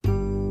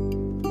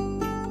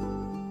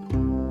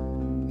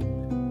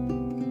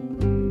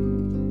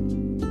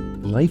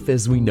Life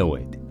as We Know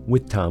It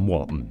with Tom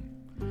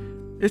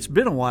Walton. It's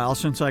been a while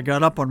since I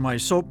got up on my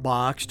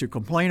soapbox to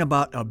complain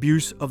about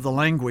abuse of the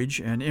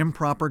language and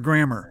improper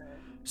grammar,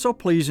 so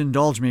please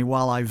indulge me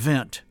while I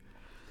vent.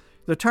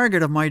 The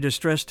target of my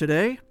distress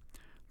today?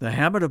 The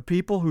habit of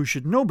people who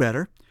should know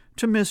better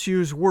to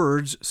misuse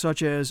words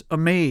such as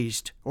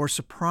amazed or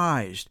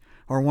surprised,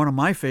 or one of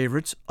my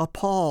favorites,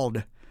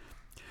 appalled.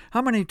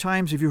 How many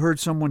times have you heard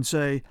someone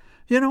say,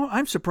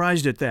 I'm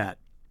surprised at that?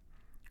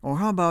 Or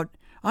how about,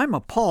 I'm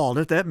appalled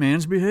at that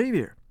man's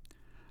behavior?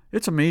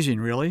 It's amazing,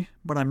 really,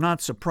 but I'm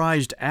not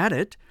surprised at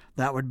it.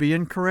 That would be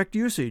incorrect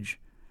usage.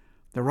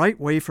 The right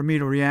way for me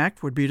to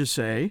react would be to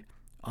say,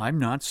 I'm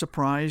not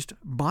surprised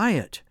by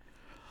it.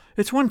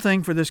 It's one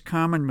thing for this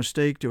common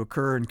mistake to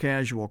occur in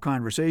casual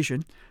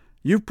conversation.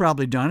 You've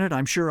probably done it.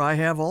 I'm sure I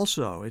have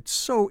also. It's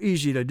so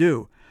easy to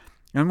do.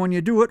 And when you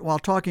do it while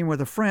talking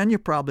with a friend, you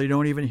probably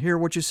don't even hear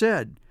what you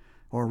said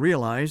or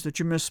realize that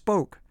you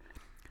misspoke.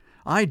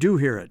 I do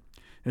hear it.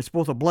 It's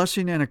both a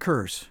blessing and a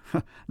curse.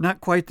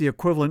 Not quite the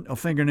equivalent of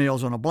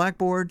fingernails on a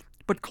blackboard,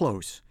 but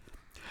close.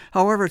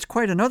 However, it's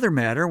quite another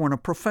matter when a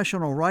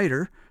professional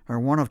writer or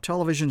one of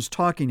television's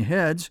talking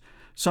heads,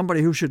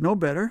 somebody who should know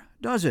better,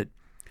 does it.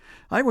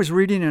 I was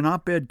reading an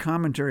op-ed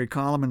commentary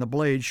column in The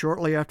Blade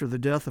shortly after the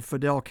death of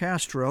Fidel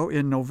Castro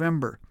in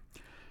November.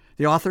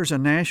 The author's a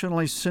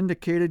nationally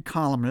syndicated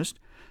columnist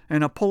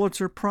and a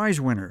Pulitzer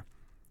Prize winner,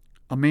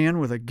 a man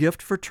with a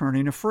gift for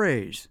turning a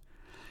phrase.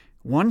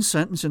 One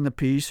sentence in the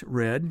piece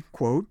read,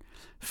 quote,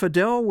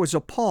 Fidel was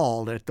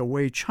appalled at the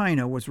way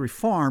China was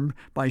reformed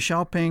by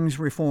Xiaoping's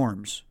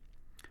reforms,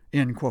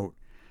 end quote.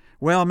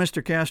 Well,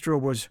 Mr. Castro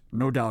was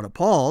no doubt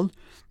appalled,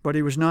 but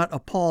he was not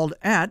appalled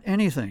at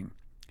anything.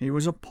 He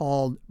was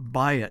appalled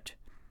by it.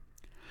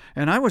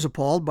 And I was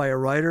appalled by a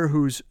writer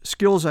whose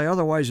skills I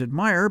otherwise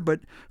admire,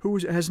 but who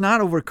has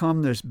not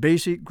overcome this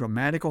basic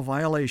grammatical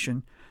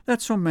violation that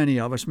so many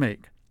of us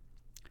make.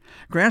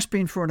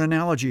 Grasping for an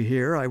analogy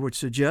here, I would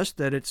suggest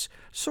that it's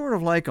sort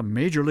of like a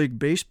Major League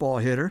Baseball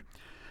hitter,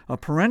 a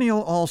perennial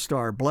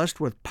all-star blessed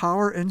with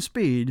power and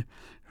speed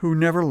who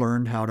never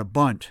learned how to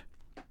bunt.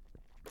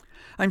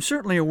 I'm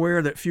certainly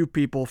aware that few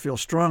people feel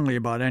strongly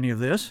about any of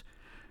this.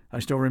 I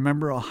still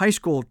remember a high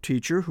school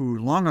teacher who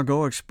long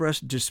ago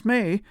expressed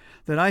dismay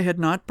that I had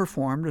not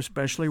performed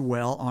especially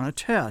well on a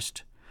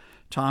test.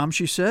 Tom,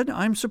 she said,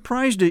 I'm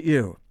surprised at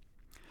you.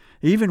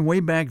 Even way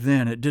back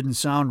then, it didn't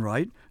sound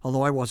right,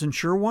 although I wasn't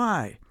sure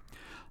why.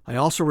 I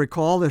also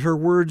recall that her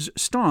words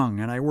stung,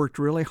 and I worked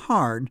really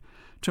hard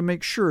to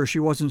make sure she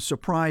wasn't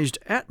surprised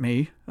at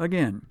me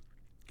again.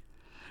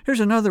 Here's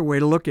another way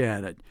to look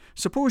at it.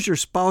 Suppose your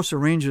spouse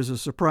arranges a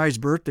surprise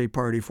birthday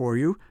party for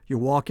you. You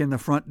walk in the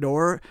front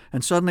door,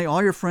 and suddenly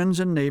all your friends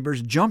and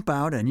neighbors jump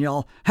out and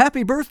yell,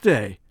 Happy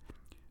birthday!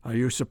 Are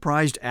you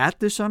surprised at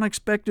this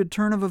unexpected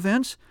turn of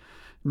events?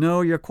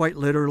 No, you're quite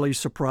literally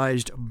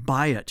surprised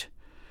by it.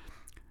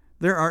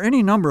 There are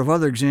any number of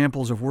other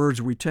examples of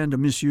words we tend to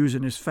misuse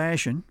in this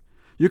fashion.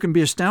 You can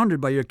be astounded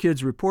by your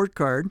kid's report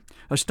card,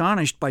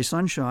 astonished by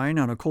sunshine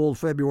on a cold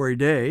February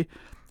day,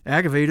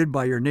 aggravated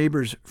by your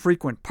neighbor's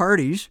frequent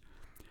parties,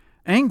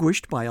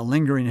 anguished by a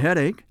lingering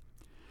headache.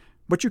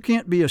 But you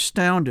can't be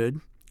astounded,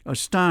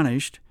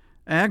 astonished,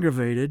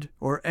 aggravated,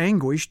 or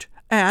anguished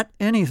at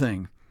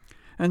anything.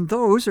 And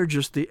those are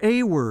just the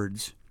A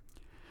words.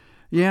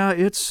 Yeah,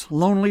 it's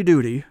lonely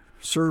duty,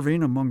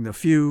 serving among the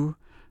few,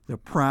 the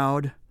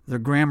proud, the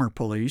grammar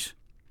police.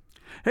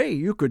 Hey,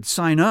 you could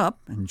sign up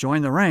and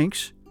join the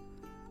ranks.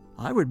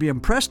 I would be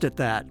impressed at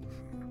that.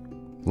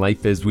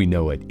 Life as We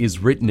Know It is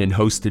written and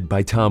hosted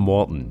by Tom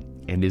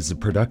Walton and is a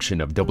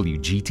production of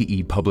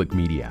WGTE Public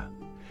Media.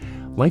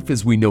 Life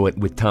as We Know It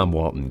with Tom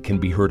Walton can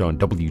be heard on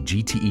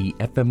WGTE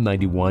FM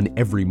 91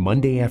 every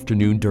Monday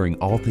afternoon during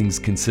All Things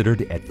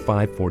Considered at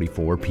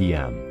 5:44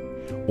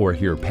 p.m. Or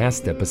hear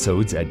past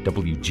episodes at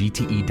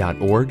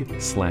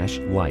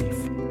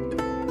wgte.org/life.